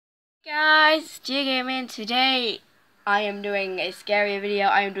Guys, it's Gaming. Today I am doing a scary video.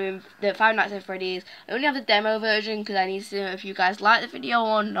 I am doing the Five Nights at Freddy's. I only have the demo version because I need to know if you guys like the video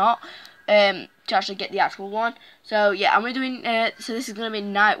or not to actually get the actual one. So yeah, I'm doing so this is gonna be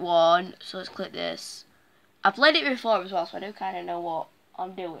night one. So let's click this. I've played it before as well, so I do kind of know what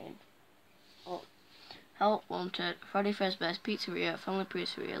I'm doing. Oh, help wanted. Freddy Fazbear's Pizzeria, family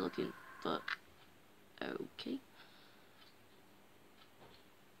pizzeria, looking for. Okay.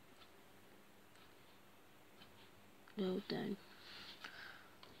 No, then.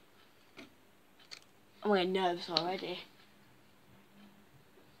 I'm getting nervous already.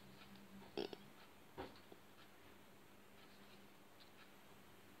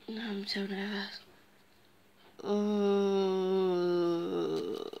 I'm so nervous.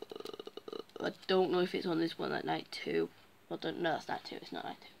 I don't know if it's on this one at night 2. I don't know. That's night 2. It's not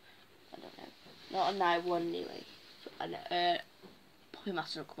night 2. I don't know. Not on night 1 anyway. So, Puppy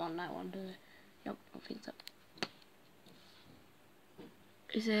Master will come on night 1, does it? Nope, I don't think so.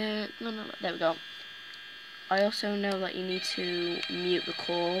 Is it? No, there we go. I also know that you need to mute the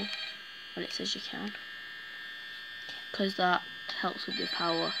call when it says you can, because that helps with your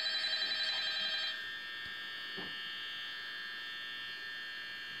power.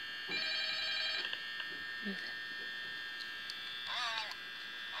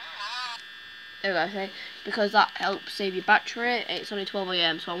 There we go, okay. Because that helps save your battery. It's only 12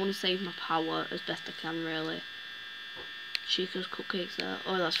 AM, so I want to save my power as best I can, really. Chico's cupcakes there.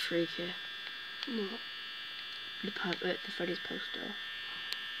 Oh, that's freaky. What? The Freddy's poster.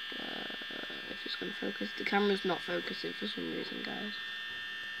 If it's going to focus. The camera's not focusing for some reason, guys.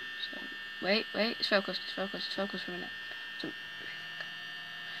 So, wait, it's focused, it's focused for a minute. Sorry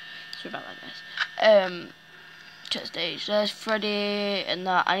about that, guys. Check stage, there's Freddy and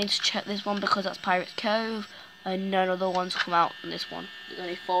that. I need to check this one because that's Pirate's Cove, and none other ones come out in this one. There's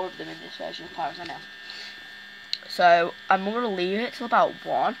only 4 of them in this version of Pirates I know. So I'm going to leave it till about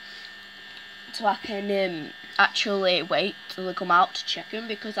 1, so I can actually wait till they come out to check them,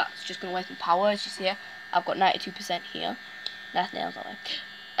 because that's just going to waste my power. As you see here, I've got 92% here. That's nails that way.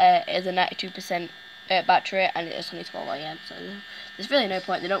 It's a 92% battery, and it's only 12 AM, so there's really no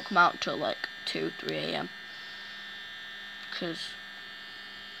point. They don't come out until like 2, 3 AM. Because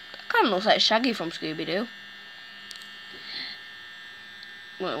that kind of looks like Shaggy from Scooby-Doo.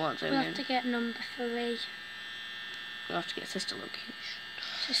 Well, we'll have to get number 3. We'll have to get sister location.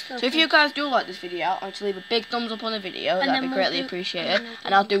 So if you guys do like this video, I want you to leave a big thumbs up on the video. That'd be greatly appreciated.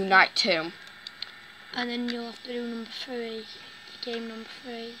 And I'll do night 2. And then you'll have to do number 3. Game number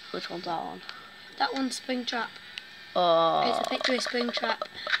 3. Which one's that one? That one's Springtrap. Oh. It's a picture of Springtrap.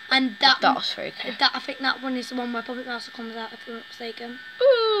 And that was freaky. I think that one is the one where Puppet Master comes out, if I'm not mistaken.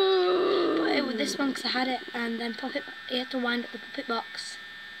 Ooh. But it was this one because I had it, and then you had to wind up the Puppet box.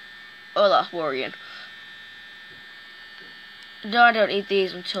 Oh, that's worrying. No, I don't need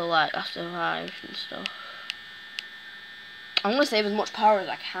these until like after 5 and stuff. I'm gonna save as much power as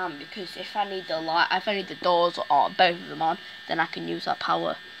I can, because if I need the doors or both of them on, then I can use that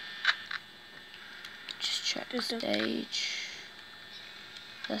power. Just check the stage.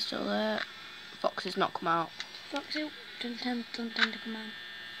 They're still there. Foxy's not come out. Foxy don't tend to come out.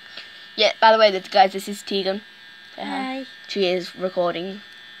 Yeah, by the way, guys, this is Tegan. Hi. She is recording,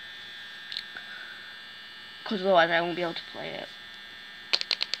 because otherwise I won't be able to play it.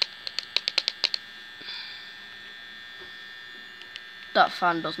 That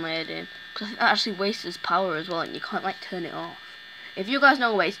fan does my head in, because I think that actually wastes power as well, and you can't like turn it off. If you guys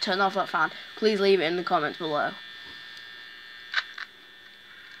know a way to turn off that fan, please leave it in the comments below.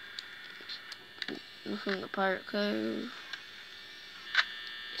 Nothing at Pirate Cove.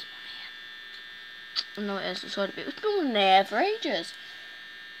 No, it is. It's been there for ages.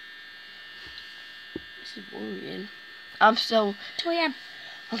 This is worrying. I'm so 2 AM.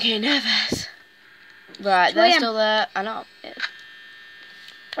 I'm getting nervous. Right, they're still there. I know. Yeah.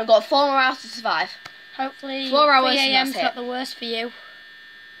 I've got 4 more hours to survive. Hopefully 4 hours. 3 AM's not the worst for you.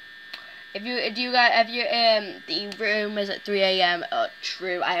 If you guys, the room is at 3 AM,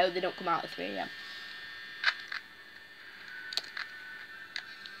 true. I hope they don't come out at 3 AM.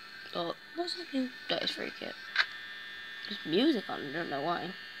 Oh, what's happening? That is freaky. There's music on. I don't know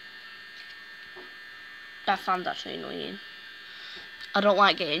why. That fan's actually annoying. I don't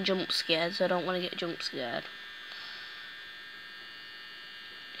like getting jump scared, so I don't want to get jump scared.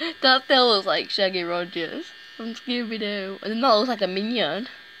 That still looks like Shaggy Rogers from Scooby-Doo, and then that looks like a minion.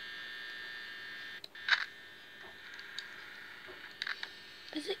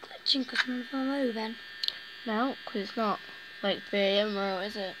 Is it glitching because I'm moving? No, because it's not like 3 AM or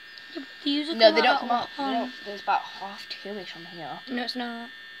is it? Yeah, no, they don't come out. There's about 2:30ish on here. No, it's not.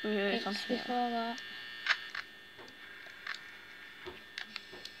 It's on here. before that.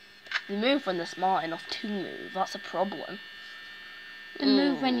 They move when they're smart enough to move. That's a problem. They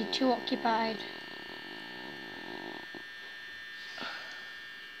move when you're too occupied.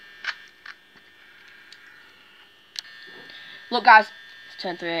 Look, guys, it's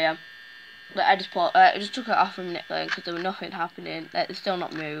turned 3 a.m. I just took it off from Nick because there was nothing happening. They're still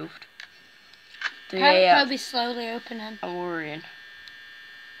not moved. 3 a.m. Probably slowly opening. I'm worrying.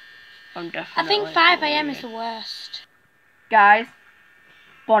 I'm I definitely think 5 a.m. worrying. is the worst. Guys,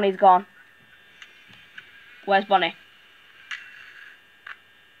 Bonnie's gone. Where's Bonnie?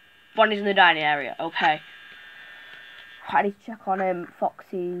 Bonnie's in the dining area. Okay. I need to check on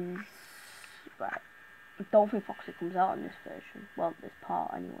Foxy's. Right. I don't think Foxy comes out on this version. Well, this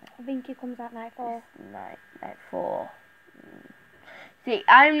part anyway. I think it comes out night 4. Night 4. See,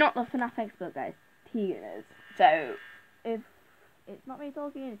 I'm not the FNAF expert, guys. Tegan is. So, if it's not me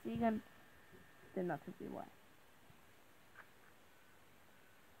talking, it's Tegan, then that's a good way.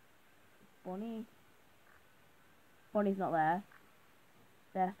 Bonnie. Bonnie's not there.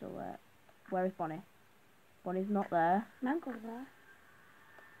 They're still there. Where is Bonnie? Bonnie's not there. Uncle's there.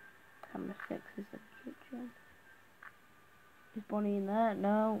 Camera 6 is the kitchen. Is Bonnie in there?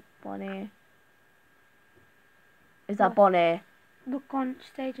 No. Bonnie. Is that Bonnie? Look on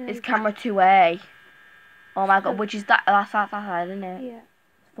stage. It's camera 2A. Oh my god, which is that? That's that side, isn't it? Yeah.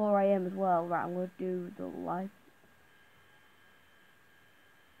 It's 4 a.m. as well. Right, I'm gonna do the live.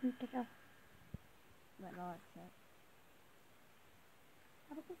 Take it off. Wait, no, let's check.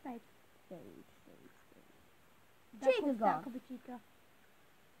 Have a good stage. Stage. Chica's gone. That could be Chica.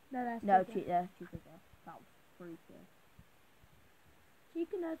 No, that's No, Chica. Chica's gone. That was freaky.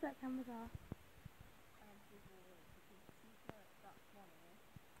 Chica knows where cameras are.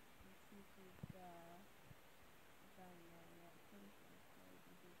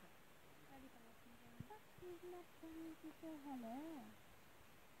 Hello.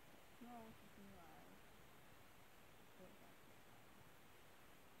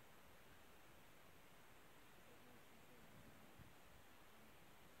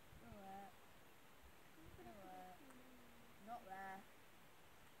 Not there.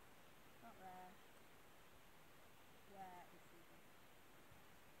 Not there. Where is Susan?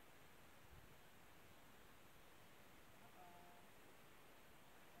 Not there.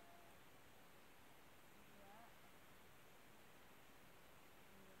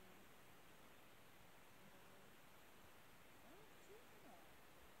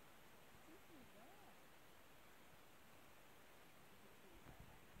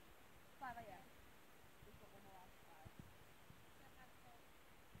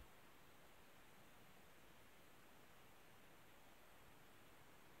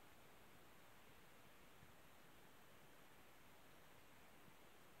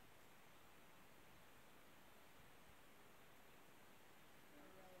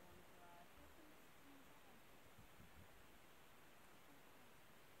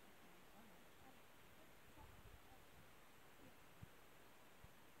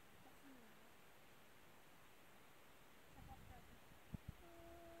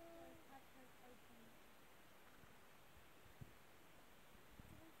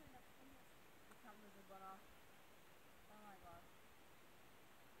 Oh my god.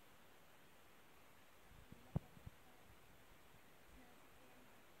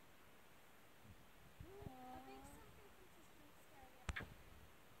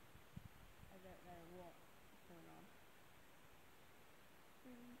 I don't know what's going on.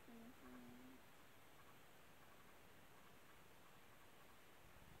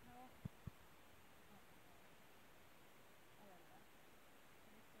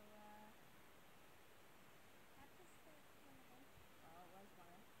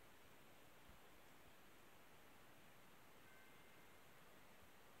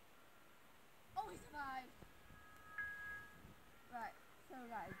 Oh, he survived! Right, so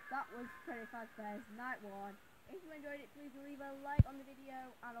guys, that was Freddy Fazbear's Night 1. If you enjoyed it, please leave a like on the video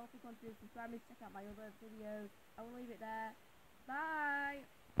and also consider subscribing to check out my other videos. I will leave it there. Bye!